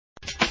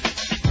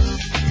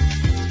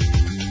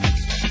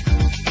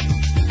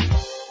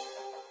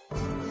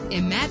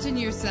Imagine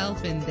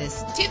yourself in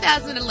this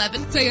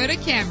 2011 Toyota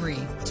Camry.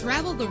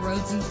 Travel the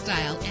roads in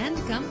style and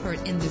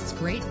comfort in this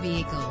great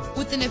vehicle.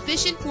 With an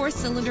efficient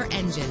 4-cylinder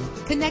engine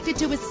connected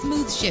to a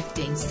smooth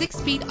shifting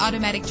 6-speed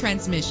automatic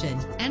transmission.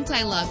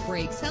 Anti-lock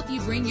brakes help you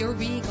bring your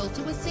vehicle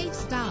to a safe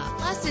stop.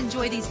 Plus,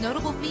 enjoy these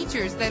notable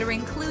features that are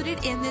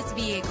included in this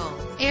vehicle: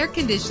 air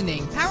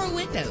conditioning, power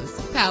windows,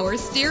 power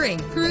steering,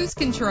 cruise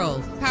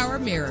control, power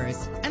mirrors,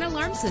 an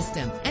alarm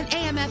system, an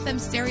AM/FM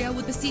stereo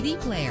with a CD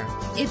player.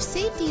 If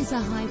safety is a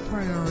high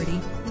priority,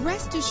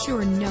 rest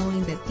assured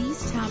knowing that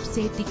these top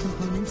safety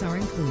components are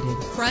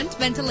included: front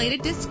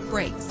ventilated disc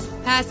brakes,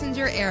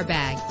 passenger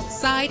airbag,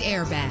 side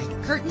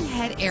airbag, curtain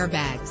head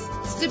airbags,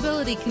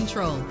 stability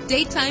control,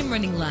 daytime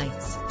running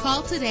lights.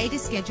 Call today to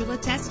schedule a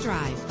test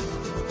drive.